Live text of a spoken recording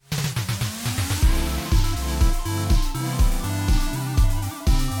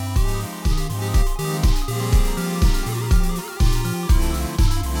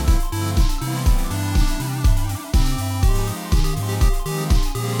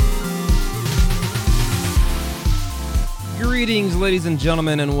Greetings, ladies and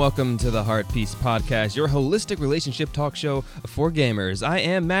gentlemen, and welcome to the Heart Piece Podcast, your holistic relationship talk show for gamers. I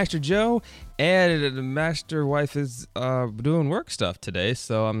am Master Joe, and Master Wife is doing work stuff today,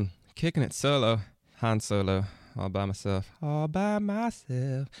 so I'm kicking it solo. Han Solo, all by myself.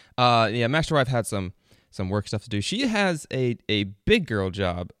 Master Wife had some work stuff to do. She has a big girl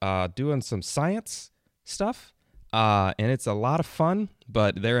job doing some science stuff. And it's a lot of fun,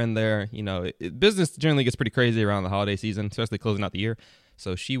 but they're in there, business generally gets pretty crazy around the holiday season, especially closing out the year.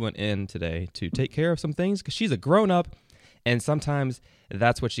 So she went in today to take care of some things because she's a grown-up, and sometimes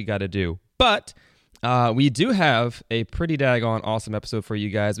that's what she got to do. But we do have a pretty daggone awesome episode for you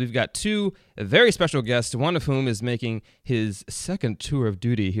guys. We've got two very special guests, one of whom is making his second tour of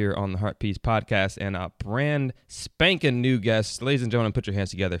duty here on the Heart Piece Podcast, and a brand spanking new guest. Ladies and gentlemen, put your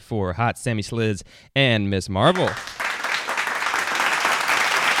hands together for Hot Sammy Slids and Miss Marvel.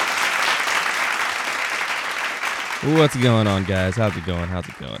 What's going on, guys? How's it going?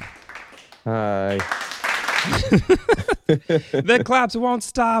 Hi. The claps won't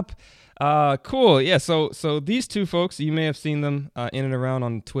stop. Cool. Yeah. So these two folks, you may have seen them in and around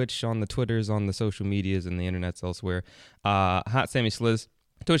on Twitch, on the Twitters, on the social medias, and the internets elsewhere. Hot Sammy Sliz,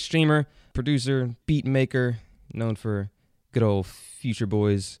 Twitch streamer, producer, beat maker, known for good old Future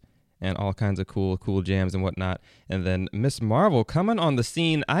Boys and all kinds of cool jams and whatnot. And then Miss Marvel coming on the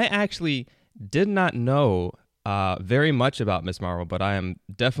scene. I actually did not know very much about Miss Marvel, but I am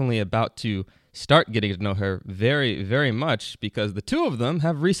definitely about to start getting to know her very, very much because the two of them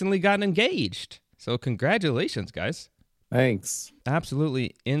have recently gotten engaged. So congratulations, guys. Thanks.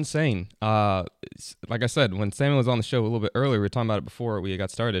 Absolutely insane. Like I said, when Samuel was on the show a little bit earlier, we were talking about it before we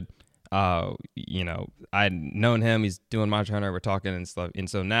got started. I'd known him. He's doing Monster Hunter. We're talking and stuff. And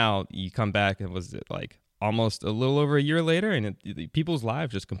so now you come back and was it like almost a little over a year later, and people's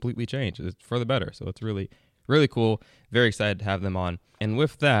lives just completely changed. It's for the better. So it's really, really cool. Very excited to have them on. And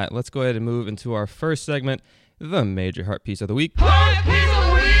with that, let's go ahead and move into our first segment, the Major Heart Piece of the Week. Heart Piece of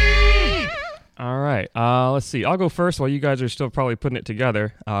the Week! All right. Let's see. I'll go first while you guys are still probably putting it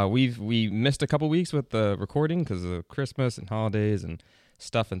together. We missed a couple weeks with the recording because of Christmas and holidays and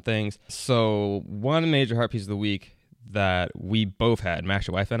stuff and things. So one Major Heart Piece of the Week that we both had,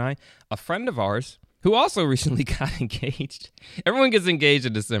 Master Wife and I, a friend of ours who also recently got engaged. Everyone gets engaged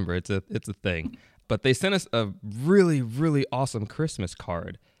in December. It's a thing. But they sent us a really, really awesome Christmas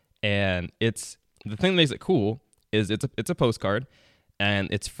card, and it's the thing that makes it cool is it's a postcard, and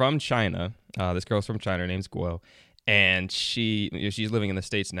it's from China. This girl's from China. Her name's Guo, and she's living in the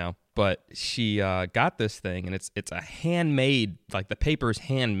States now. But she got this thing, and it's a handmade, like the paper's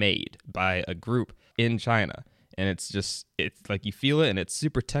handmade by a group in China. And it's like you feel it, and it's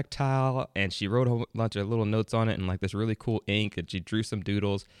super tactile. And she wrote a whole bunch of little notes on it and like this really cool ink, and she drew some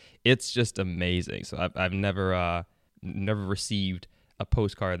doodles. It's just amazing. So I've never received a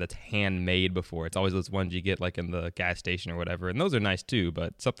postcard that's handmade before. It's always those ones you get like in the gas station or whatever, and those are nice too.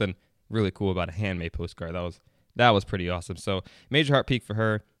 But something really cool about a handmade postcard that was pretty awesome. So major heart peak for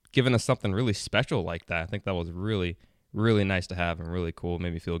her, giving us something really special like that. I think that was really, really nice to have and really cool.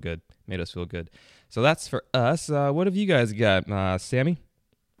 Made us feel good. So that's for us. What have you guys got, Sammy?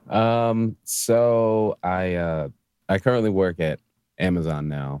 So I currently work at Amazon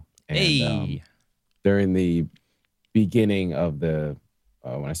now. And, during the beginning of the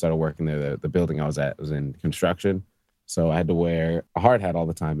when I started working there, the building I was at was in construction. So I had to wear a hard hat all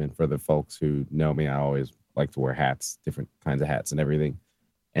the time. And for the folks who know me, I always like to wear hats, different kinds of hats and everything.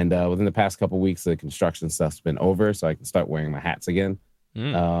 And within the past couple of weeks, the construction stuff's been over, so I can start wearing my hats again.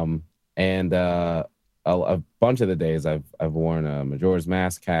 And a bunch of the days I've worn a Majora's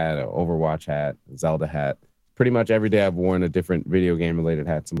Mask hat, an Overwatch hat, a Zelda hat. Pretty much every day I've worn a different video game related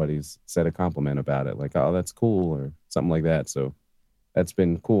hat. Somebody's said a compliment about it, like, "Oh, that's cool," or something like that. So that's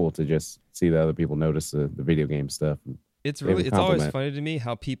been cool to just see that other people notice the video game stuff. It's always funny to me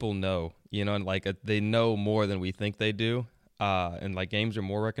how people know, and like they know more than we think they do. And like games are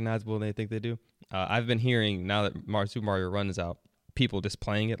more recognizable than they think they do. I've been hearing now that Super Mario Run is out, people just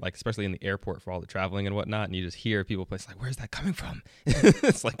playing it, like especially in the airport for all the traveling and whatnot, and you just hear people play. It's like, where's that coming from?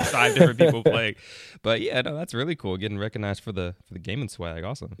 It's like 5 different people playing. But yeah, no, that's really cool, getting recognized for the gaming swag.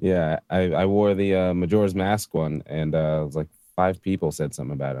 Awesome. Yeah, I wore the Majora's Mask one, and it was like 5 people said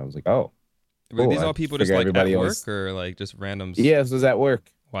something about it. I was like, oh, cool. Were these all people just like at work or like just randoms? Yeah, this was at work.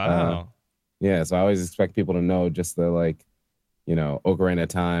 Wow. Yeah, so I always expect people to know just the like, Ocarina of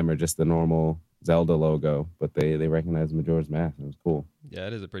Time or just the normal Zelda logo, but they recognized Majora's Mask. It was cool. Yeah,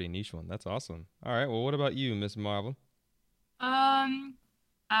 it is a pretty niche one. That's awesome. All right, well, what about you, Miss Marvel?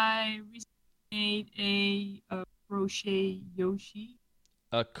 I recently made a crochet Yoshi.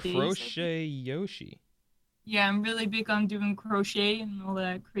 A crochet Yoshi? Yeah, I'm really big on doing crochet and all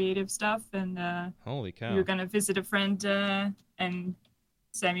that creative stuff. And Holy we were cow. gonna visit a friend, and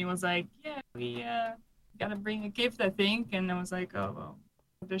Sammy was like, "Yeah, we gotta bring a gift, I think." And I was like, "Oh well,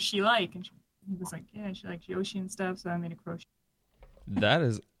 what does she like?" And he was like, "Yeah, she likes Yoshi and stuff." So I made a crochet. That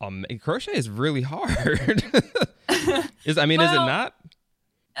is crochet is really hard. Is it Well, not?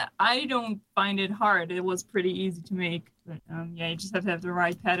 I don't find it hard. It was pretty easy to make, but yeah, you just have to have the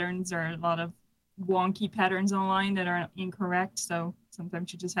right patterns. Or a lot of wonky patterns online that are incorrect. So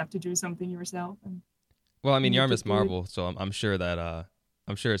sometimes you just have to do something yourself and Well, you're make Miss it good. Marvel, so I'm sure that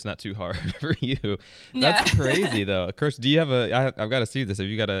I'm sure it's not too hard for you. That's Yeah. crazy though. Of course, do you have I've got to see this. Have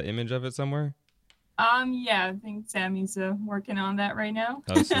you got an image of it somewhere? Yeah, I think Sammy's working on that right now.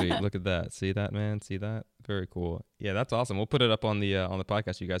 Oh, sweet. Look at that. See that, man? See that? Very cool. Yeah, that's awesome. We'll put it up on the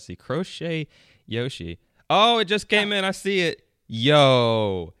podcast. So you guys see Crochet Yoshi. Oh, it just Yeah. came in. I see it.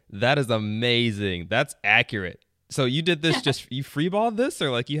 Yo, that is amazing. That's accurate. So you did this just you freeballed this or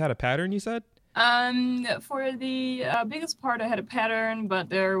like you had a pattern you said? For the biggest part, I had a pattern, but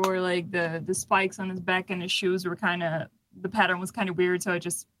there were like the spikes on his back and his shoes were kind of the pattern was kind of weird, so I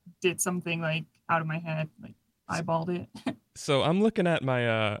just did something like out of my head, like eyeballed it. So I'm looking at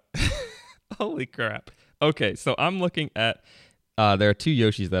my holy crap. Okay, so I'm looking at there are two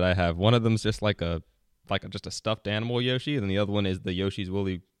Yoshis that I have. One of them's just just a stuffed animal Yoshi, and the other one is the Yoshi's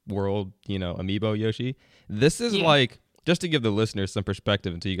Woolly World, amiibo Yoshi. This is Yeah. like just to give the listeners some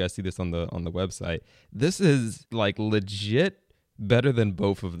perspective until you guys see this on the website. This is like legit better than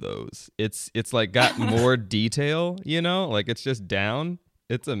both of those. It's like got more detail, like it's just down.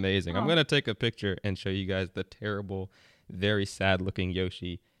 It's amazing. I'm Oh. gonna take a picture and show you guys the terrible, very sad looking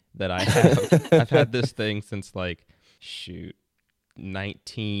Yoshi that I have. I've had this thing since like shoot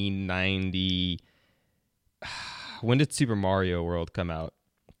 1990. When did Super Mario World come out?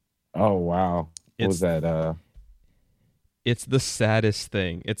 Oh wow. What was It's that? it's the saddest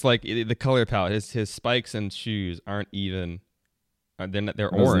thing. It's like the color palette. His spikes and shoes aren't even. They're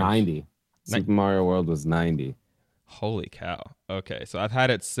It was orange. 90. Super Mario World was 90. Holy cow. Okay, so I've had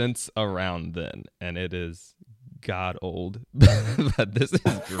it since around then, and it is god old. But this is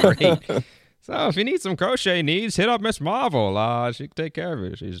great. So if you need some crochet needs, hit up Miss Marvel. She can take care of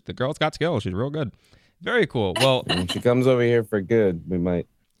it. The girl's got skills. She's real good. Very cool. Well, When she comes over here for good, we might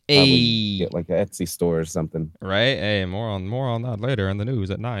probably get like an Etsy store or something. right? Hey, more on that later in the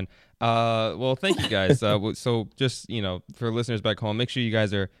news at 9. Well, thank you guys. So just for listeners back home, make sure you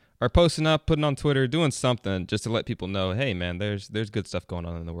guys are posting up, putting on Twitter, doing something just to let people know, hey man, there's good stuff going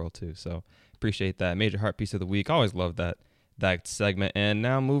on in the world too. So appreciate that. Major Heart Piece of the Week. Always love that segment. And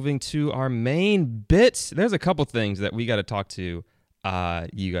now moving to our main bits. There's a couple things that we got to talk to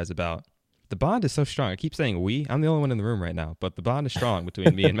you guys about. The bond is so strong. I keep saying we. I'm the only one in the room right now, but the bond is strong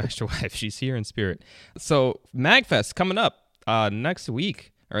between me and Master Wife. She's here in spirit. So MagFest coming up next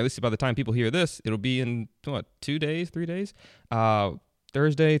week, or at least by the time people hear this, it'll be in 2 days, 3 days,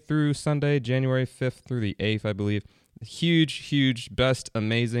 Thursday through Sunday, January 5th through the 8th, I believe. Huge, best,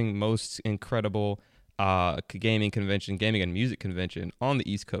 amazing, most incredible gaming and music convention on the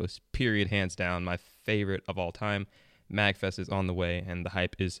East Coast. Period, hands down, my favorite of all time. MagFest is on the way, and the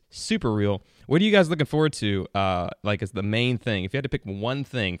hype is super real. What are you guys looking forward to? As the main thing, if you had to pick one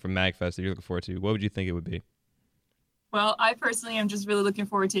thing from MagFest that you're looking forward to, what would you think it would be? Well, I personally am just really looking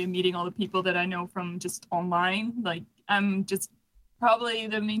forward to meeting all the people that I know from just online. Like, I'm just probably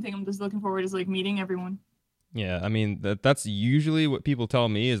the main thing I'm just looking forward is like meeting everyone. Yeah, that's usually what people tell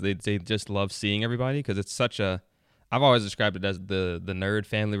me is they just love seeing everybody because it's such a. I've always described it as the nerd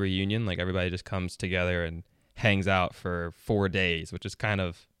family reunion. Like everybody just comes together and hangs out for 4 days, which is kind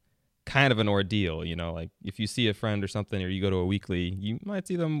of an ordeal, like if you see a friend or something or you go to a weekly, you might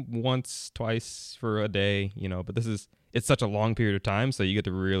see them once, twice for a day, but it's such a long period of time, so you get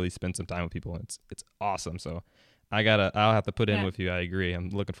to really spend some time with people, and it's awesome. So I'll have to put in Yeah. with you. I agree. I'm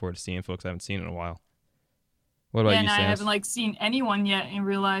looking forward to seeing folks I haven't seen in a while. What about Yeah, you, and I Sam? haven't like seen anyone yet in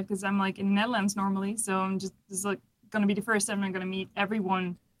real life because I'm like in the Netherlands normally. So I'm just this is like gonna be the first time I'm gonna meet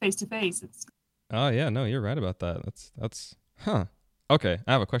everyone face to face. It's Oh yeah, no, you're right about that. That's huh. Okay,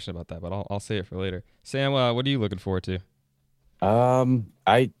 I have a question about that, but I'll say it for later. Sam, what are you looking forward to?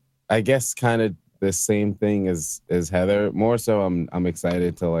 I guess kind of the same thing as Heather. More so, I'm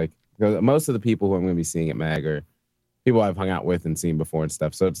excited to like because most of the people who I'm going to be seeing at Mag are people I've hung out with and seen before and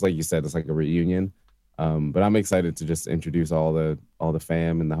stuff. So it's like you said, it's like a reunion. But I'm excited to just introduce all the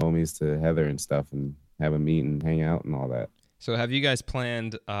fam and the homies to Heather and stuff and have a meet and hang out and all that. So have you guys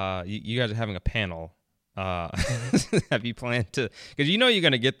planned? You guys are having a panel have you planned to? Because you know you're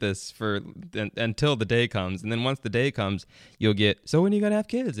gonna get this until the day comes, and then once the day comes, you'll get. So when are you gonna have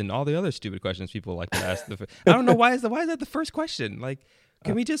kids? And all the other stupid questions people like to ask. I don't know why is that the first question? Like,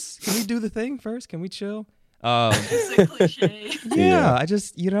 can we do the thing first? Can we chill? It's a cliche. Yeah, I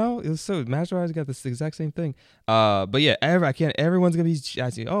just it was so Mastermind got this exact same thing. But yeah, everyone's gonna be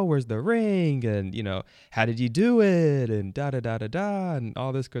asking, oh, where's the ring? And how did you do it? And da da da da da and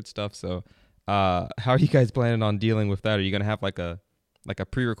all this good stuff. So how are you guys planning on dealing with that? Are you gonna have like a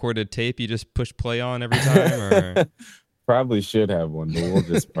pre-recorded tape you just push play on every time? Or probably should have one, but we'll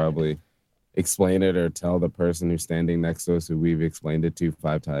just probably explain it or tell the person who's standing next to us who we've explained it to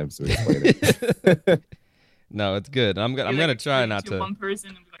 5 times to explain it. No, it's good. I'm gonna try not to. One person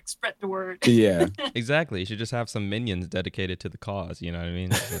and be like, spread the word. Yeah, exactly. You should just have some minions dedicated to the cause. You know what I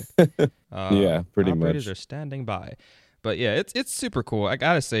mean? Yeah, pretty operators much. are standing by. But yeah, it's super cool. I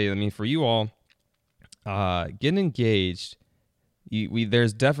gotta say, I mean, for you all, getting engaged,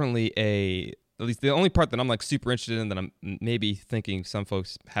 there's definitely at least the only part that I'm like super interested in that I'm maybe thinking some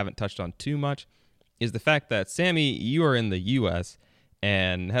folks haven't touched on too much is the fact that Sammy, you are in the U.S.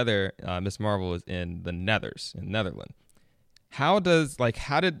 and Heather, Miss Marvel, is in the Netherlands. How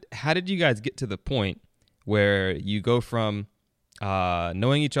did you guys get to the point where you go from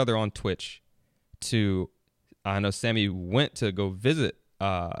knowing each other on Twitch to, I know Sammy went to go visit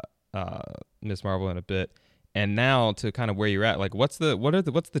Miss Marvel in a bit, and now to kind of where you're at? Like, what's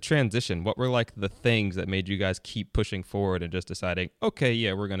the transition? What were like the things that made you guys keep pushing forward and just deciding, okay,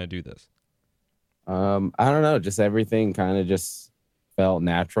 yeah, we're gonna do this? I don't know, just everything kind of just felt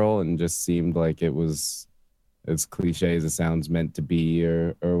natural and just seemed like it was as cliche as it sounds meant to be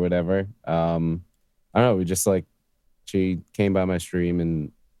or whatever. I don't know, we just like, she came by my stream,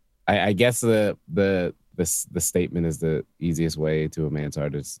 and I guess the statement is the easiest way to a man's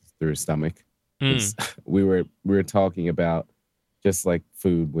heart is through his stomach. We were talking about just like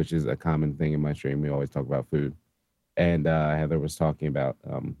food, which is a common thing in my stream. We always talk about food, and Heather was talking about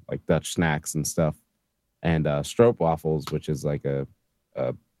like Dutch snacks and stuff, and stroopwafels, which is like a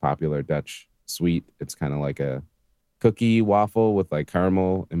popular Dutch sweet. It's kind of like a cookie waffle with like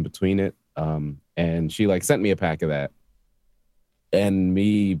caramel in between it. And she like sent me a pack of that. And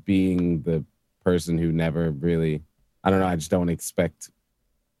me being the person who never really, I don't know, I just don't expect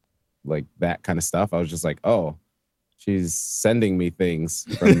like that kind of stuff. I was just like, oh, she's sending me things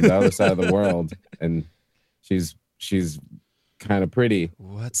from the other side of the world, and she's kind of pretty.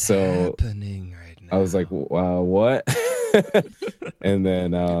 What's happening right now? I was like, what? And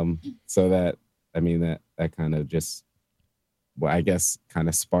then so that, I mean, that kind of just, well, I guess kind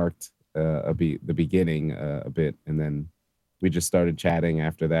of sparked the beginning a bit, and then we just started chatting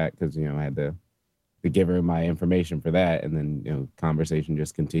after that, because I had to give her my information for that, and then conversation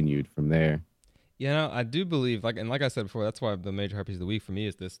just continued from there. I do believe, like I said before, that's why the major piece of the week for me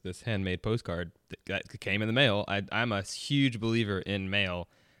is this handmade postcard that came in the mail. I'm a huge believer in mail,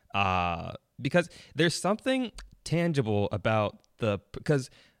 because there's something tangible about because,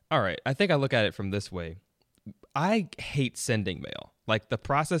 all right, I think I look at it from this way. I hate sending mail. Like, the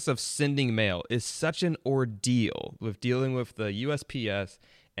process of sending mail is such an ordeal with dealing with the USPS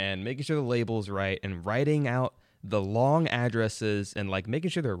and making sure the label's right and writing out the long addresses and like making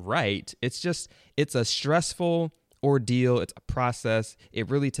sure they're right. It's a stressful ordeal. It's a process. It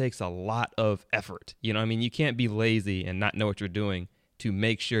really takes a lot of effort. I mean, you can't be lazy and not know what you're doing to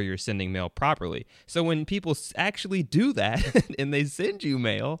make sure you're sending mail properly. So when people actually do that and they send you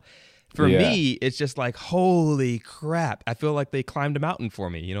mail, for me, it's just like, holy crap. I feel like they climbed a mountain for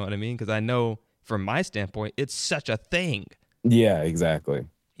me. You know what I mean? Because I know from my standpoint, it's such a thing. Yeah, exactly.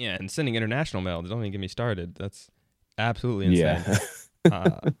 Yeah, and sending international mail, don't even get me started. That's absolutely insane.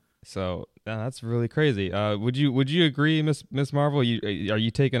 Yeah. So that's really crazy. Would you agree, Miss Marvel? Are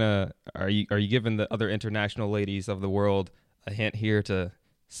you giving the other international ladies of the world a hint here to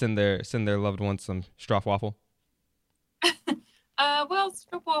send their loved ones some stroopwafel? Well,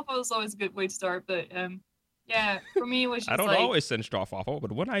 stroopwafel is always a good way to start, but yeah, for me it was just I don't always send stroopwafel,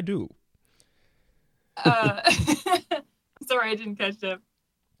 but when I do. Sorry, I didn't catch that.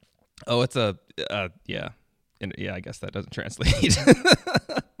 Oh, it's yeah. And yeah, I guess that doesn't translate.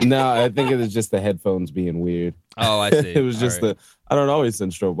 No, I think it was just the headphones being weird. Oh, I see. It was just I don't always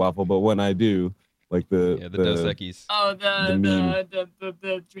send stroopwafel, but when I do, like the Dos Equis. Oh,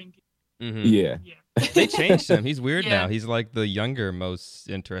 the drinking. Mm-hmm. Yeah. They changed him. He's weird now. He's like the younger, most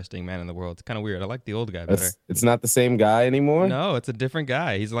interesting man in the world. It's kind of weird. I like the old guy better. It's not the same guy anymore? No, it's a different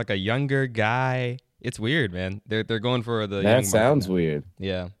guy. He's like a younger guy. It's weird, man. They're going for the That young sounds now. weird.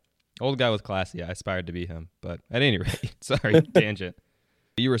 Yeah. Old guy was classy. I aspired to be him. But at any rate, sorry, tangent.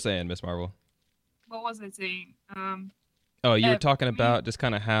 You were saying, Miss Marvel. what was I saying? Oh, you were talking For me, about just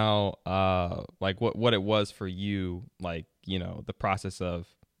kind of how, like what it was for you, like, the process of,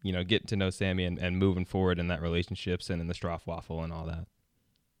 getting to know Sammy and moving forward in that relationships and in the Stroffwaffle and all that.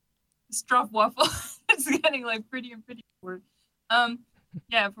 Stroffwaffle. It's getting like pretty weird.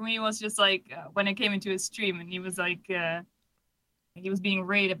 Yeah, for me it was just like when I came into his stream and he was like he was being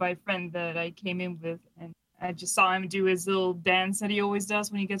raided by a friend that I came in with, and I just saw him do his little dance that he always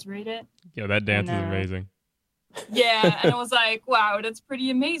does when he gets raided. Yeah, that dance And, is amazing. Yeah, and I was like, wow, that's pretty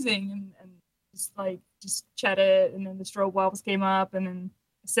amazing, and just chatted, and then the strobe waffles came up, and then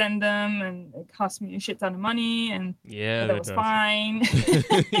I sent them, and it cost me a shit ton of money, and Yeah, that was does. fine.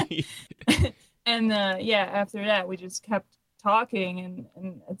 And yeah, after that we just kept talking,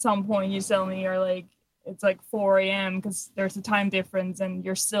 and at some point you tell me you're like, it's like 4 a.m. because there's a time difference, and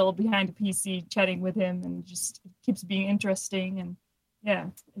you're still behind the PC chatting with him, and it keeps being interesting, and yeah,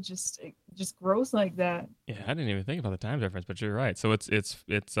 it just grows like that. Yeah, I didn't even think about the time difference, but you're right. So it's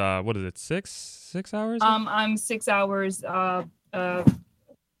what is it, 6 hours? I'm 6 hours.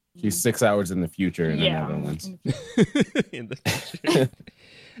 She's 6 hours in the future in the Netherlands. In the future.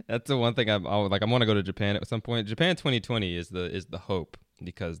 That's the one thing I want to go to Japan at some point. Japan 2020 is the hope,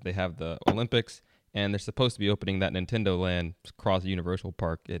 because they have the Olympics and they're supposed to be opening that Nintendo Land across Universal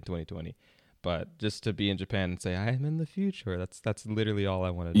Park in 2020. But just to be in Japan and say I'm in the future, that's literally all I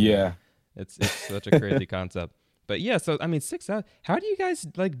want to do. Yeah, it's such a crazy concept. But yeah, so I mean, 6 hours. How do you guys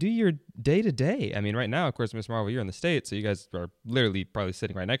like do your day to day? I mean, right now, of course, Miss Marvel, you're in the States, so you guys are literally probably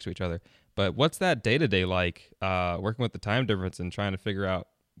sitting right next to each other. But what's that day to day like? Working with the time difference and trying to figure out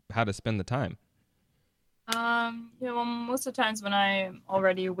how to spend the time. Yeah, well, most of the times when I'm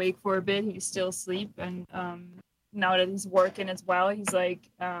already awake for a bit, he's still asleep, and now that he's working as well, he's like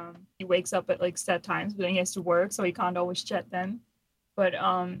he wakes up at like set times, but then he has to work, so he can't always chat then. But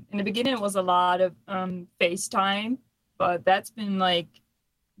in the beginning, it was a lot of FaceTime, but that's been like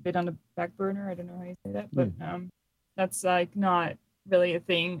a bit on the back burner. I don't know how you say that, but that's like not really a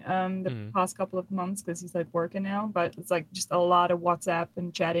thing the past couple of months because he's like working now. But it's like just a lot of WhatsApp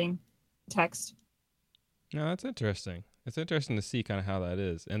and chatting, text. No, that's interesting. It's interesting to see kind of how that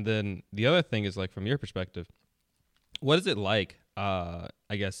is. And then the other thing is, like, from your perspective, what is it like, I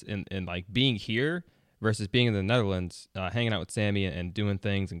guess, in like being here versus being in the Netherlands, hanging out with Sammy and doing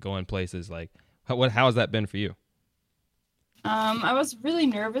things and going places? Like, how has that been for you? I was really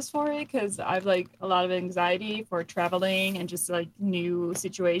nervous for it because I've like a lot of anxiety for traveling and just like new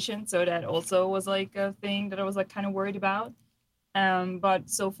situations. So that also was like a thing that I was like kind of worried about. But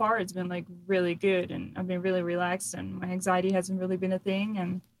so far it's been like really good, and I've been really relaxed, and my anxiety hasn't really been a thing,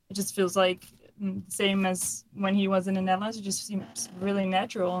 and it just feels like the same as when he was in the Netherlands. It just seems really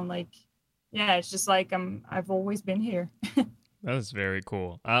natural, and like, yeah, it's just like I've always been here. That is very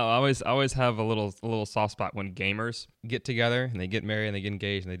cool. I always have a little soft spot when gamers get together and they get married and they get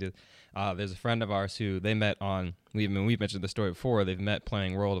engaged and they do. There's a friend of ours who they met on. We've mentioned the story before. They've met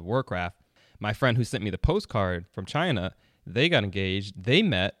playing World of Warcraft. My friend who sent me the postcard from China, they got engaged. They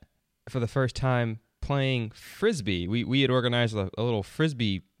met for the first time playing Frisbee. We had organized a little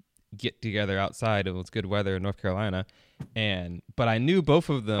Frisbee get together outside. It was good weather in North Carolina, but I knew both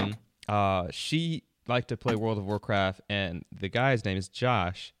of them. She liked to play World of Warcraft, and the guy's name is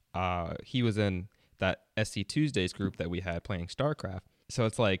Josh. He was in that SC Tuesdays group that we had playing StarCraft. So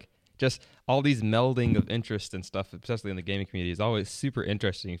it's like just all these melding of interest and stuff, especially in the gaming community, is always super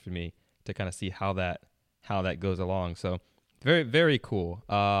interesting for me to kind of see how that goes along. So very, very cool.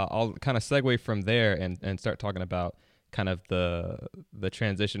 I'll kind of segue from there and start talking about kind of the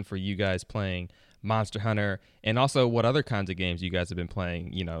transition for you guys playing Monster Hunter, and also what other kinds of games you guys have been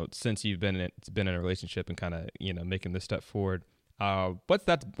playing, since you've been in a relationship and kind of, making this step forward. What's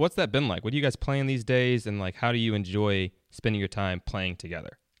that been like? What are you guys playing these days, and like how do you enjoy spending your time playing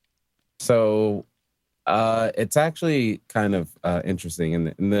together? So it's actually kind of interesting.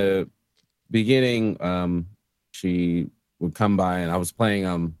 In the beginning, she would come by and I was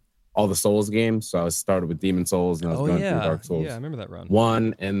playing all the Souls games. So I started with Demon Souls and I was going through Dark Souls. Yeah, I remember that run.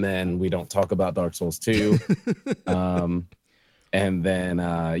 1, and then we don't talk about Dark Souls 2. And then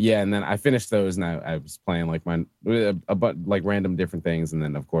and then I finished those, and I was playing like like random different things, and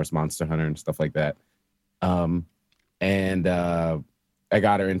then of course Monster Hunter and stuff like that. And I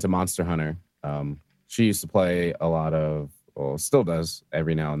got her into Monster Hunter. She used to play a lot of, well, still does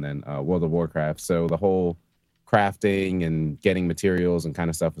every now and then, World of Warcraft. So the whole crafting and getting materials and kind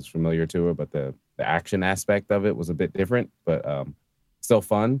of stuff was familiar to her, but the action aspect of it was a bit different, but still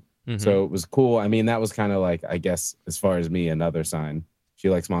fun. Mm-hmm. So it was cool. I mean, that was kind of like, I guess, as far as me, another sign. She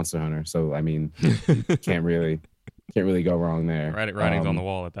likes Monster Hunter, so I mean, can't really go wrong there. Writing's on the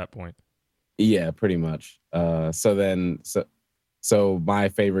wall at that point. Yeah, pretty much. So my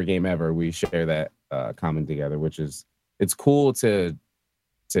favorite game ever, we share that common together, which is it's cool to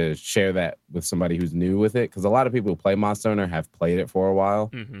share that with somebody who's new with it, because a lot of people who play Monster Hunter have played it for a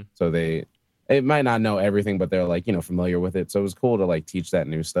while, so it might not know everything, but they're like familiar with it. So it was cool to like teach that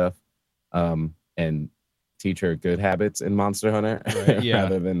new stuff, and teach her good habits in Monster Hunter, right, yeah.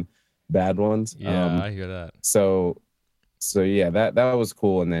 rather than bad ones. Yeah, I hear that. So yeah, that was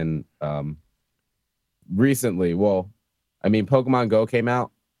cool. And then recently, well, I mean, Pokemon Go came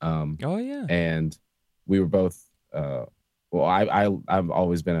out. Oh yeah. And we were both. Well, I've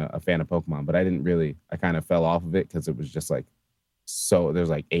always been a fan of Pokemon, but I kind of fell off of it because it was just like there's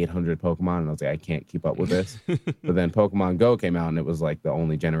like 800 Pokemon, and I was like, I can't keep up with this. But then Pokemon Go came out, and it was like the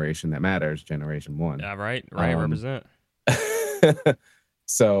only generation that matters, Generation 1. Yeah, right. Represent.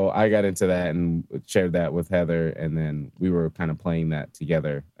 So I got into that and shared that with Heather, and then we were kind of playing that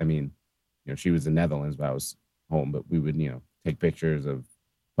together. I mean, she was in the Netherlands, but I was home, but we would, take pictures of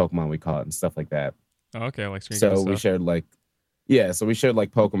Pokemon we caught and stuff like that. Oh, okay, like so we shared like, so we shared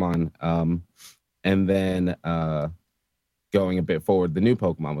like Pokemon, and then going a bit forward, the new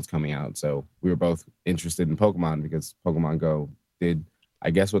Pokemon was coming out, so we were both interested in Pokemon because Pokemon Go did,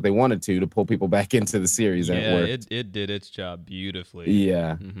 I guess, what they wanted to pull people back into the series. And it worked. It did its job beautifully.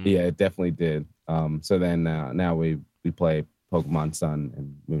 Yeah, yeah, it definitely did. So then now we play Pokemon Sun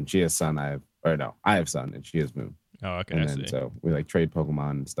and Moon. She has Sun, I have Sun, and she has Moon. Oh, okay. And then so we like trade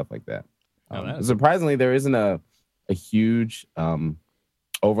Pokemon and stuff like that. Oh, surprisingly, there isn't a huge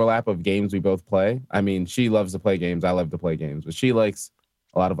overlap of games we both play. I mean, she loves to play games, I love to play games, but she likes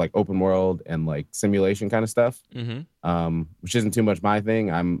a lot of like open world and like simulation kind of stuff, which isn't too much my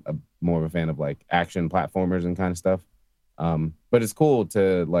thing. I'm more of a fan of like action platformers and kind of stuff. But it's cool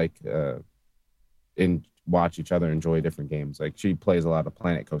to like watch each other enjoy different games. Like she plays a lot of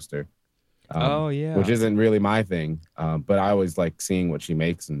Planet Coaster. Which isn't really my thing. But I always like seeing what she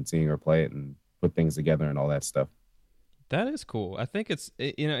makes and seeing her play it and put things together and all that stuff. That is cool. I think it's,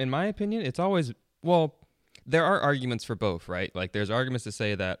 in my opinion, it's always, well, there are arguments for both, right? Like there's arguments to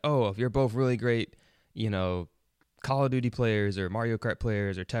say that, oh, if you're both really great, Call of Duty players or Mario Kart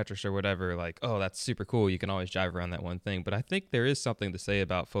players or Tetris or whatever, like, oh, that's super cool. You can always jive around that one thing. But I think there is something to say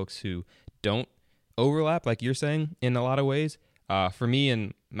about folks who don't overlap, like you're saying, in a lot of ways. For me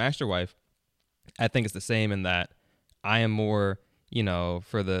and Master Wife, I think it's the same in that I am more,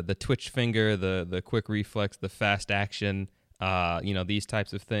 for the twitch finger, the quick reflex, the fast action, these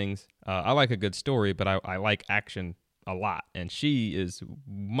types of things. I like a good story, but I like action a lot. And she is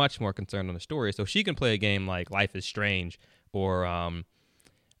much more concerned on the story. So she can play a game like Life is Strange or,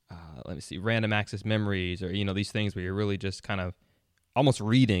 Random Access Memories, or, these things where you're really just kind of almost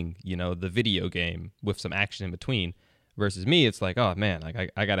reading, the video game with some action in between. Versus me, it's like, oh man,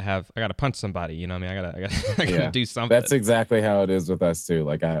 like I gotta punch somebody, I gotta do something. That's exactly how it is with us too.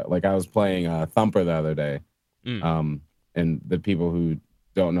 Like I was playing Thumper the other day, and the people who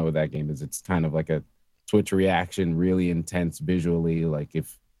don't know what that game is, it's kind of like a Twitch reaction, really intense visually. Like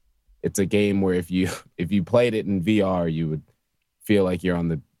if it's a game where if you played it in VR, you would feel like you're on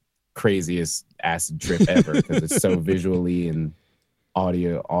the craziest acid trip ever because it's so visually and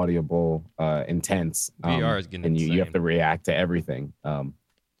audible, intense. VR is getting and insane. You have to react to everything. And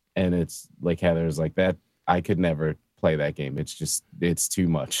it's like Heather's like that. I could never play that game. It's too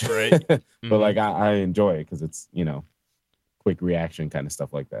much. Right. But like I enjoy it because it's quick reaction kind of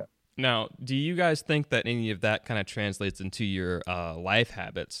stuff like that. Now, do you guys think that any of that kind of translates into your life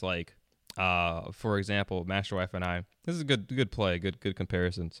habits? Like, for example, Master Wife and I. This is a good play. Good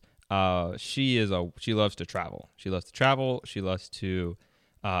comparisons. She loves to travel. She loves to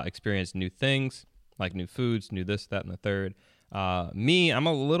experience new things, like new foods, new this, that, and the third. Me, I'm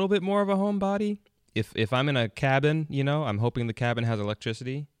a little bit more of a homebody. If I'm in a cabin, I'm hoping the cabin has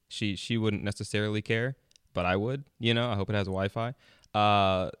electricity. She wouldn't necessarily care, but I would. I hope it has Wi-Fi.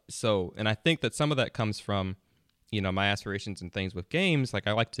 And I think that some of that comes from, my aspirations and things with games. Like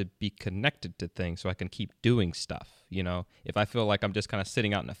I like to be connected to things so I can keep doing stuff. If I feel like I'm just kind of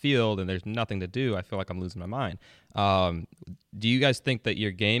sitting out in the field and there's nothing to do, I feel like I'm losing my mind. Do you guys think that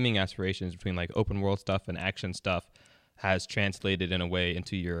your gaming aspirations between like open world stuff and action stuff has translated in a way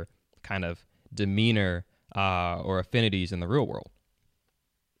into your kind of demeanor or affinities in the real world?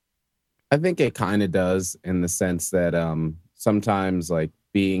 I think it kind of does, in the sense that sometimes like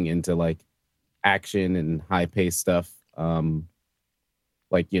being into like action and high paced stuff, I'll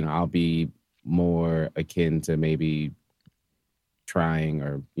be more akin to maybe trying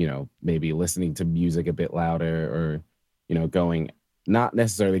or maybe listening to music a bit louder, or going, not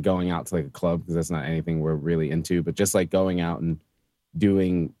necessarily going out to like a club, because that's not anything we're really into, but just like going out and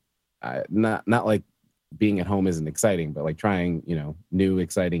doing not like being at home isn't exciting, but like trying, new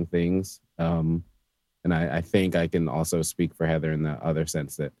exciting things. And I think I can also speak for Heather in the other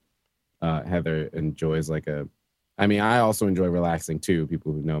sense that Heather enjoys I also enjoy relaxing too.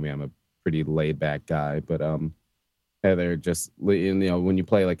 People who know me, I'm a pretty laid back guy, but Heather just, when you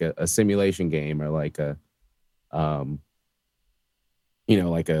play like a simulation game or like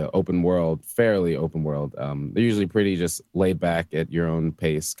like a fairly open world, they're usually pretty just laid back at your own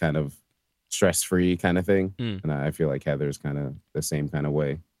pace, kind of stress-free kind of thing. And I feel like Heather's kind of the same kind of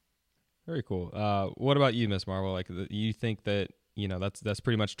way. Very cool. What about you, Miss Marvel? Like, you think that, that's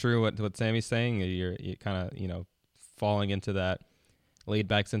pretty much true what Sammy's saying? You're kind of, falling into that laid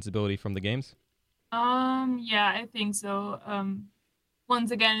back sensibility from the games? Yeah, I think so.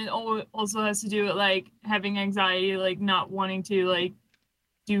 Once again, it also has to do with like having anxiety, like not wanting to like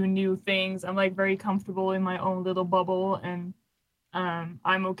do new things. I'm like very comfortable in my own little bubble, and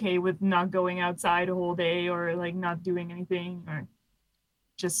I'm okay with not going outside a whole day or like not doing anything, or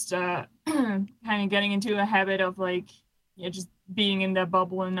just kind of getting into a habit of like just being in that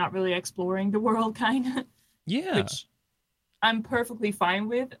bubble and not really exploring the world, kind of. Yeah. Which I'm perfectly fine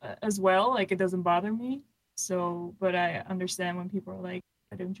with as well. Like, it doesn't bother me. So, but I understand when people are like,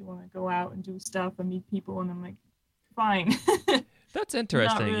 why don't you want to go out and do stuff and meet people? And I'm like, fine. That's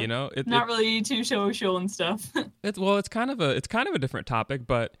interesting. Not really too social and stuff. It's kind of a different topic,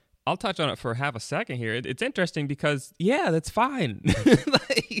 but I'll touch on it for half a second here. It's interesting because, yeah, that's fine.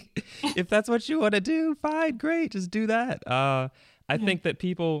 Like, if that's what you want to do, fine, great, just do that. I think that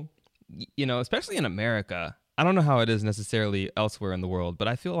people, especially in America, I don't know how it is necessarily elsewhere in the world, but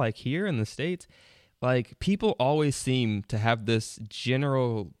I feel like here in the States, like, people always seem to have this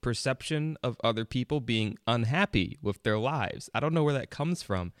general perception of other people being unhappy with their lives. I don't know where that comes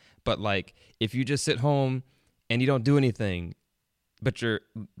from, but like, if you just sit home and you don't do anything, but you're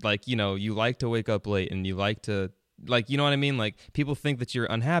like, you like to wake up late and you like to, like, you know what I mean? Like, people think that you're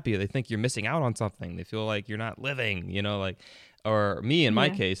unhappy. They think you're missing out on something. They feel like you're not living, like, or me in my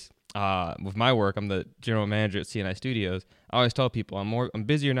case, with my work, I'm the general manager at CNI Studios. I always tell people I'm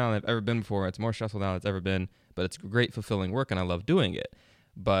busier now than I've ever been before. It's more stressful now than it's ever been, but it's great, fulfilling work, and I love doing it.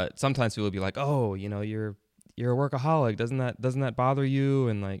 But sometimes people will be like, "Oh, you're a workaholic. Doesn't that bother you?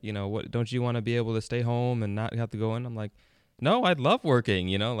 And like, what? Don't you want to be able to stay home and not have to go in?" I'm like, no, I'd love working.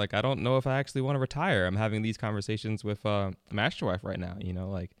 Like, I don't know if I actually want to retire. I'm having these conversations with Master Wife right now.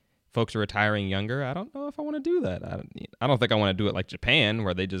 Like, folks are retiring younger. I don't know if I want to do that. I don't think I want to do it like Japan,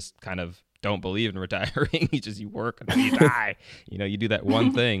 where they just kind of don't believe in retiring. You work and then you die. You do that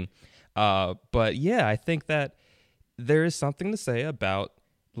one thing. But yeah, I think that there is something to say about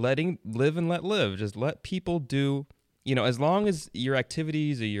letting live and let live. Just let people do, as long as your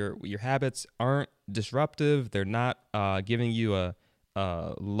activities or your habits aren't disruptive, they're not giving you a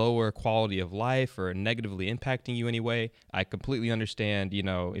lower quality of life or negatively impacting you anyway. I completely understand,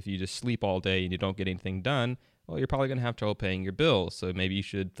 if you just sleep all day and you don't get anything done, well, you're probably going to have trouble paying your bills. So maybe you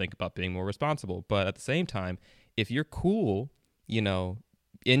should think about being more responsible. But at the same time, if you're cool, in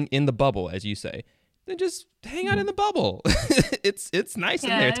the bubble, as you say, then just hang out in the bubble. It's nice in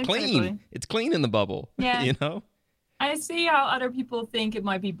there. It's clean. Exactly. It's clean in the bubble. Yeah. I see how other people think it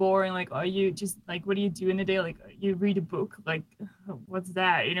might be boring. Like, oh, you just like, what do you do in a day? Like, you read a book. Like, what's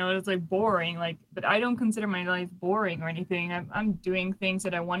that? It's like boring. Like, but I don't consider my life boring or anything. I'm doing things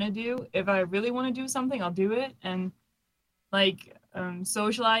that I want to do. If I really want to do something, I'll do it. And like,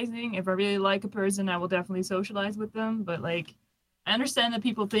 socializing. If I really like a person, I will definitely socialize with them. But like, I understand that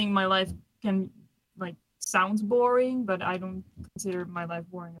people think my life sounds boring, but I don't consider my life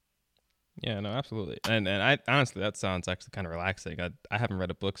boring. Yeah, no, absolutely. And I honestly, that sounds actually kind of relaxing. I haven't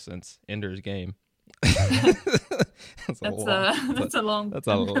read a book since Ender's Game. That's a long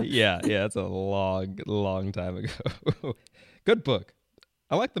time ago. Good book.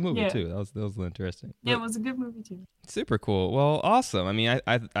 I like the movie too. That was interesting. Yeah, it was a good movie too. Super cool. Well, awesome. I mean,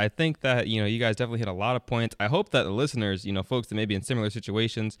 I think that you guys definitely hit a lot of points. I hope that the listeners, folks that may be in similar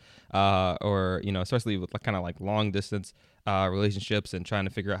situations, or especially with kind of like long distance relationships and trying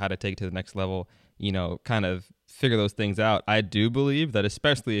to figure out how to take it to the next level, kind of figure those things out. I do believe that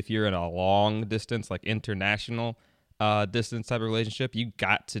especially if you're in a long distance, like international distance type of relationship, you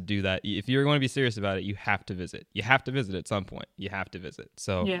got to do that. If you're going to be serious about it, you have to visit. You have to visit at some point. You have to visit.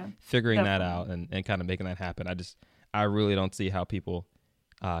 So figuring that out and kind of making that happen, I really don't see how people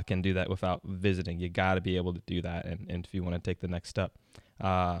can do that without visiting. You got to be able to do that. And if you want to take the next step,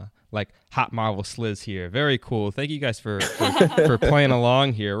 like Hot Marvel Sliz here. Very cool. Thank you guys for playing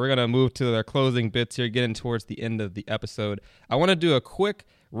along here. We're going to move to our closing bits here, getting towards the end of the episode. I want to do a quick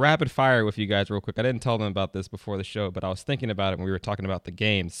rapid fire with you guys real quick. I didn't tell them about this before the show, but I was thinking about it when we were talking about the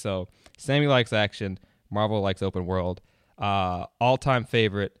games. So Sammy likes action. Marvel likes open world. All-time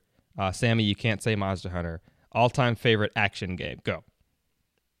favorite. Sammy, you can't say Monster Hunter. All-time favorite action game. Go.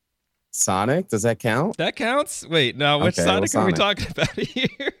 Sonic, does that count? That counts? Wait, now which Sonic are we talking about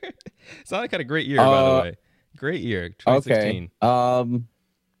here? Sonic had a great year, by the way. Great year, 2016. Okay.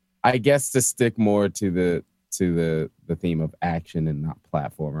 I guess to stick more to the theme of action and not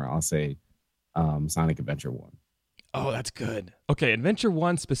platformer, I'll say Sonic Adventure 1. Oh, that's good. Okay, Adventure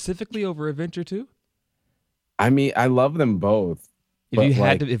 1 specifically over Adventure 2? I mean, I love them both. If you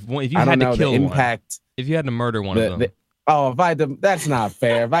had to kill one, if you had to murder one of them. That's not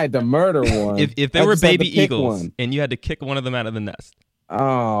fair. If I had to murder one. if they were baby eagles and you had to kick one of them out of the nest.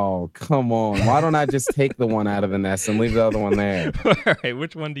 Oh, come on. Why don't I just take the one out of the nest and leave the other one there? All right,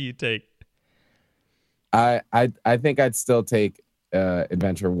 which one do you take? I think I'd still take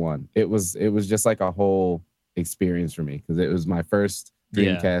Adventure 1. It was just like a whole experience for me because it was my first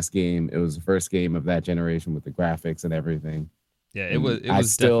Dreamcast game. It was the first game of that generation with the graphics and everything. Yeah, it was. I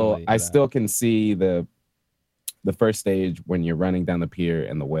still can see the first stage when you're running down the pier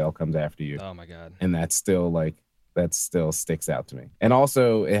and the whale comes after you. Oh my god! And that still sticks out to me. And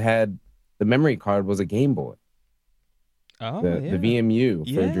also, it had the memory card was a Game Boy. Oh, the VMU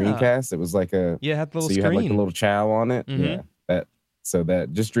for Dreamcast. It was like a it had the little so you screen. had like a little chow on it. Mm-hmm. Yeah, that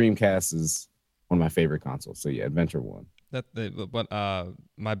just Dreamcast is one of my favorite consoles. So yeah, Adventure 1.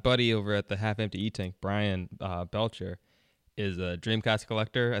 My buddy over at the Half Empty E-Tank, Brian Belcher, is a Dreamcast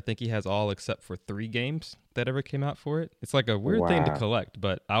collector. I think he has all except for 3 games that ever came out for it. It's like a weird thing to collect,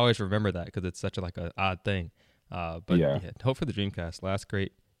 but I always remember that because it's such an odd thing. But hope for the Dreamcast, last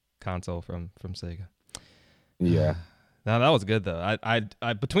great console from Sega. Yeah. Now that was good though. I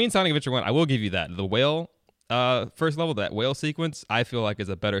between Sonic Adventure 1, I will give you that. The whale first level, that whale sequence, I feel like is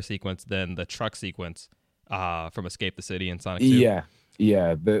a better sequence than the truck sequence from Escape the City and Sonic 2.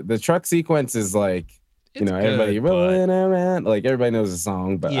 Yeah. The truck sequence is like it's everybody rolling around, like everybody knows the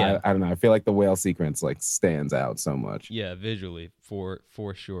song, but yeah. I don't know. I feel like the whale sequence like stands out so much. Yeah, visually for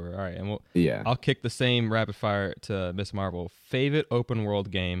sure. All right, and I'll kick the same rapid fire to Miss Marvel. Favorite open world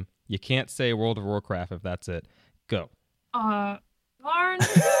game? You can't say World of Warcraft if that's it. Go. Darn.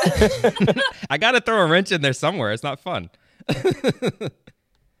 I gotta throw a wrench in there somewhere. It's not fun.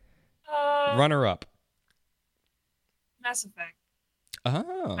 Runner up. Mass Effect.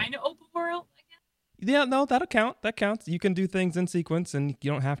 Oh. Kind of open world, I guess. Yeah, no, that'll count. That counts. You can do things in sequence, and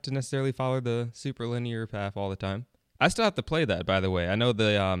you don't have to necessarily follow the super linear path all the time. I still have to play that, by the way. I know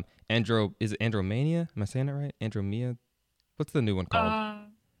the is it Andromania? Am I saying it right? Andromeda? What's the new one called?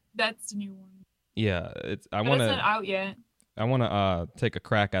 That's the new one. Yeah, it's not out yet. I want to take a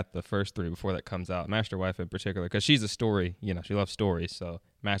crack at the first 3 before that comes out. Master Wife in particular, because she's a story. She loves stories. So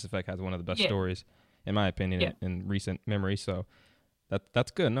Mass Effect has one of the best stories, in my opinion, in recent memory. So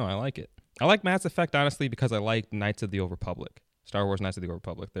that's good. No, I like it. I like Mass Effect honestly because I like Knights of the Old Republic, Star Wars Knights of the Old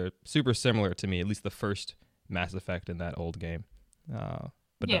Republic. They're super similar to me, at least the first Mass Effect in that old game. No,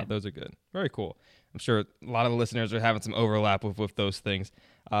 those are good. Very cool. I'm sure a lot of the listeners are having some overlap with those things.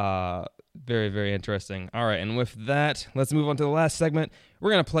 Very, very interesting. All right, and with that, let's move on to the last segment.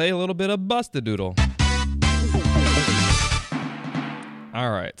 We're going to play a little bit of Bust-A-Doodle. All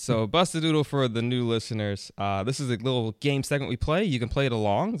right, so Bust-A-Doodle for the new listeners. This is a little game segment we play. You can play it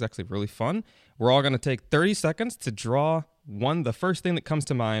along. It's actually really fun. We're all going to take 30 seconds to draw the first thing that comes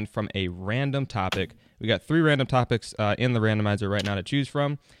to mind from a random topic. We got 3 random topics in the randomizer right now to choose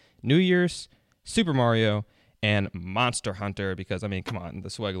from. New Year's, Super Mario, and Monster Hunter, because, I mean, come on, the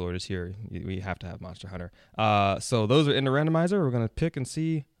Swag Lord is here. We have to have Monster Hunter. So those are in the randomizer. We're going to pick and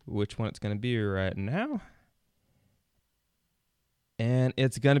see which one it's going to be right now. And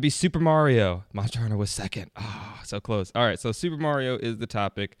it's going to be Super Mario. Monster Hunter was second. Oh, so close. All right, so Super Mario is the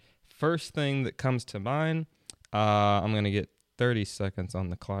topic. First thing that comes to mind, I'm going to get 30 seconds on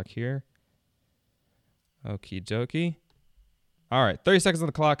the clock here. Okie dokie. All right, 30 seconds on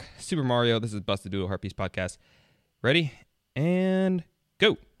the clock. Super Mario. This is Bust-A-Doodle Heart Piece Podcast. Ready? And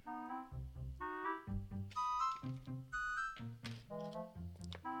go.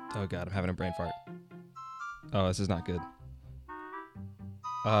 Oh, God, I'm having a brain fart. Oh, this is not good.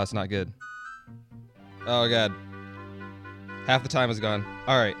 Oh, it's not good. Oh, God. Half the time is gone.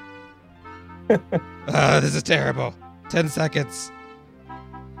 All right. This is terrible. 10 seconds.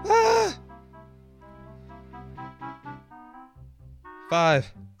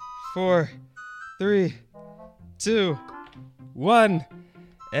 5, 4, 3, 2, 1,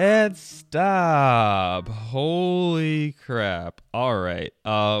 and stop. Holy crap. All right.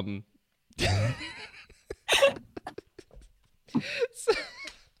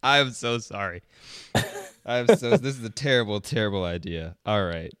 I'm so sorry. This is a terrible, terrible idea. All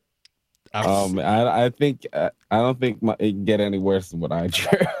right. I think I don't think it can get any worse than what I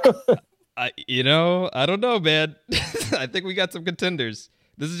drew. I don't know, man. I think we got some contenders.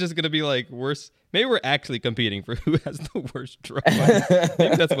 This is just gonna be like worse. Maybe we're actually competing for who has the worst drawing.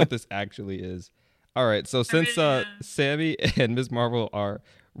 Maybe that's what this actually is. All right. So since Sammy and Ms. Marvel are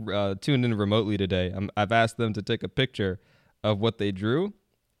tuned in remotely today, I've asked them to take a picture of what they drew,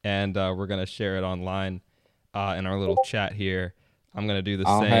 and we're gonna share it online in our little chat here. I'm gonna do the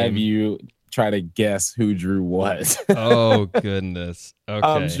same. I'll have you try to guess who drew what. Oh goodness. Okay.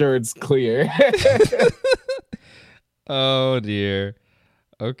 I'm sure it's clear. Oh dear.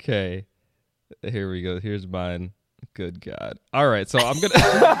 Okay. Here we go. Here's mine. Good God. All right. So I'm gonna.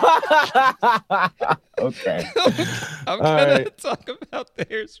 Okay. I'm gonna talk about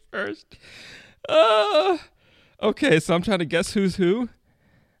theirs first. Okay. So I'm trying to guess who's who.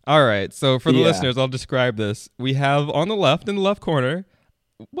 All right. So for the listeners, I'll describe this. We have on the left, in the left corner,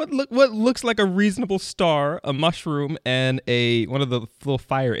 what looks like a reasonable star, a mushroom, and one of the little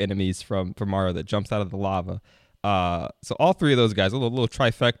fire enemies from Mario that jumps out of the lava. So all three of those guys, a little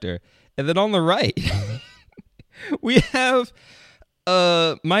trifecta. And then on the right, we have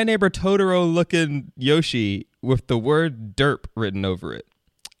My Neighbor Totoro looking Yoshi with the word derp written over it.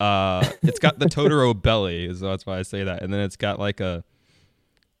 It's got the Totoro belly, so that's why I say that. And then it's got like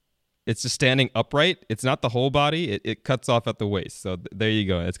it's just standing upright. It's not the whole body. It cuts off at the waist. So there you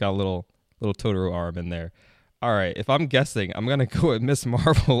go. It's got a little Totoro arm in there. All right. If I'm guessing, I'm going to go with Miss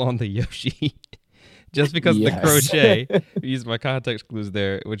Marvel on the Yoshi. Just because of the crochet. Use my context clues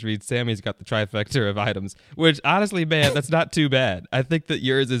there, which means Sammy's got the trifecta of items, which honestly, man, that's not too bad. I think that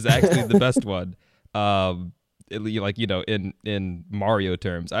yours is actually the best one. In Mario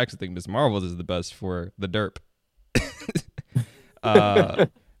terms, I actually think Miss Marvel's is the best for the derp.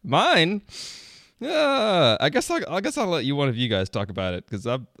 Mine, I guess I'll let one of you guys talk about it because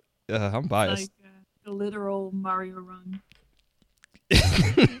I'm biased. Like the literal Mario Run.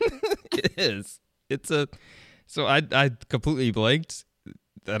 It is. So I completely blanked.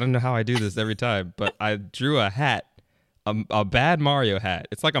 I don't know how I do this every time, but I drew a hat, a bad Mario hat.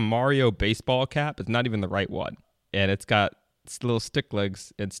 It's like a Mario baseball cap. It's not even the right one, and it's got little stick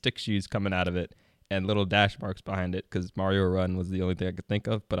legs and stick shoes coming out of it, and little dash marks behind it because Mario Run was the only thing I could think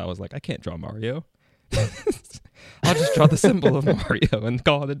of. But I was like, I can't draw Mario. I'll just draw the symbol of Mario and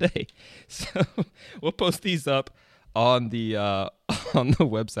call it a day. So we'll post these up on the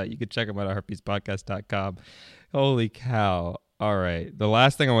website. You can check them out at herpespodcast.com. Holy cow. All right. The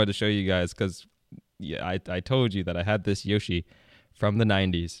last thing I wanted to show you guys, because I told you that I had this Yoshi from the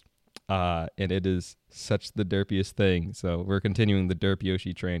 90s, and it is such the derpiest thing. So we're continuing the derp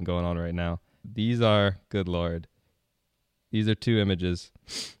Yoshi train going on right now. These are, good Lord, these are two images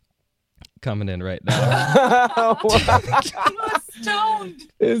coming in right now.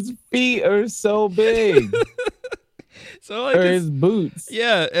 His feet are so big. So like his boots.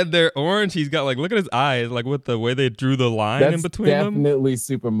 Yeah, and they're orange. He's got look at his eyes, with the way they drew the line in between them. Definitely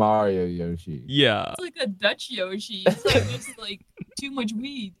Super Mario Yoshi. Yeah. It's like a Dutch Yoshi. It's just too much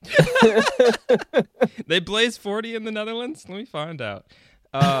weed. They blaze 40 in the Netherlands? Let me find out.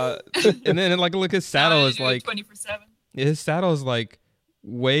 And then look, his saddle is 24/7. His saddle is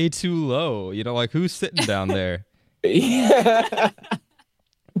way too low. Who's sitting down there? Yeah.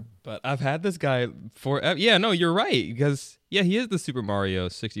 But I've had this guy for no, you're right, because he is the Super Mario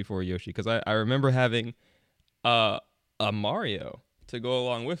 64 Yoshi, because I remember having a Mario to go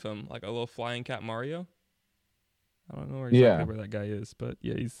along with him, like a little flying cat Mario. I don't know exactly where that guy is, but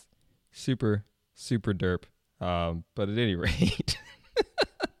he's super derp. But at any rate,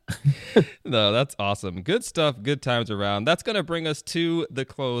 no, that's awesome. Good stuff. Good times around. That's going to bring us to the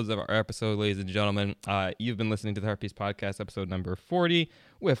close of our episode, ladies and gentlemen. You've been listening to the Heartpiece Podcast, episode number 40,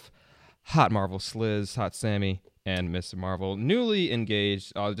 with Hot Marvel Sliz, Hot Sammy, and Miss Marvel, newly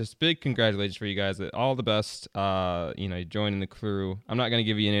engaged. Just big congratulations for you guys. All the best. Joining the crew. I'm not going to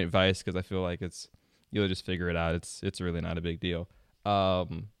give you any advice because I feel like you'll just figure it out. It's really not a big deal.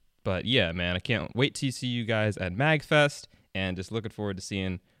 But yeah, man, I can't wait to see you guys at MagFest, and just looking forward to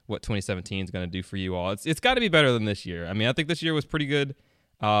seeing what 2017 is going to do for you all. It's got to be better than this year. I mean, I think this year was pretty good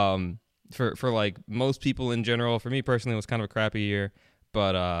for most people in general. For me personally, it was kind of a crappy year,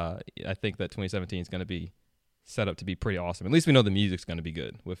 but I think that 2017 is going to be set up to be pretty awesome. At least we know the music's going to be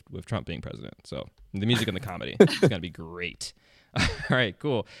good with Trump being president. So the music and the comedy is going to be great. All right,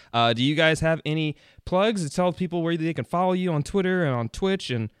 cool. Do you guys have any plugs to tell people where they can follow you on Twitter and on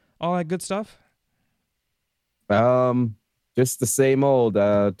Twitch and all that good stuff? Just the same old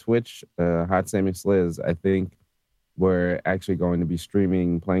Twitch, Hot Sammy Sliz. I think we're actually going to be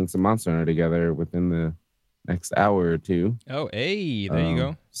playing some Monster Hunter together within the next hour or two. Oh, hey, there you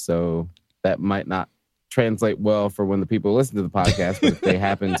go. So that might not translate well for when the people listen to the podcast, but if they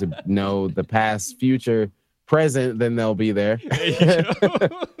happen to know the past, future, present, then they'll be there. There you go.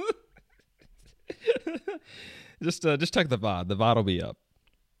 Just check the VOD. The VOD will be up.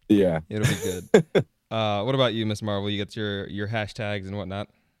 Yeah. It'll be good. What about you, Miss Marvel? You got your hashtags and whatnot?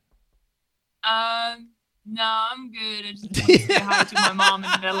 No, I'm good. I just want to say hi to my mom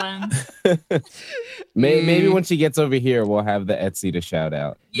in the Netherlands. Maybe when she gets over here, we'll have the Etsy to shout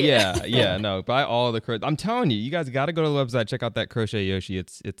out. Yeah. No, buy all the I'm telling you, you guys got to go to the website, check out that Crochet Yoshi.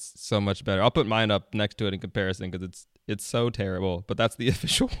 It's so much better. I'll put mine up next to it in comparison because it's so terrible. But that's the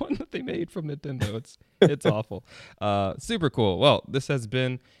official one that they made from Nintendo. It's awful. Super cool. Well, this has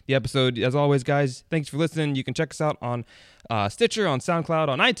been the episode. As always, guys, thanks for listening. You can check us out on Stitcher, on SoundCloud,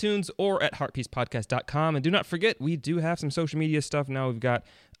 on iTunes, or at heartpiecePodcast.com. And do not forget, we do have some social media stuff now. We've got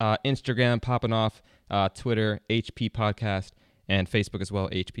Instagram popping off, Twitter, HP Podcast, and Facebook as well,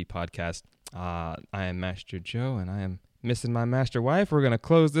 HP Podcast. I am Master Joe, and I am missing my master wife. We're going to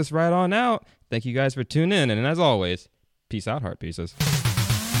close this right on out. Thank you guys for tuning in. And as always, peace out, Heart Pieces.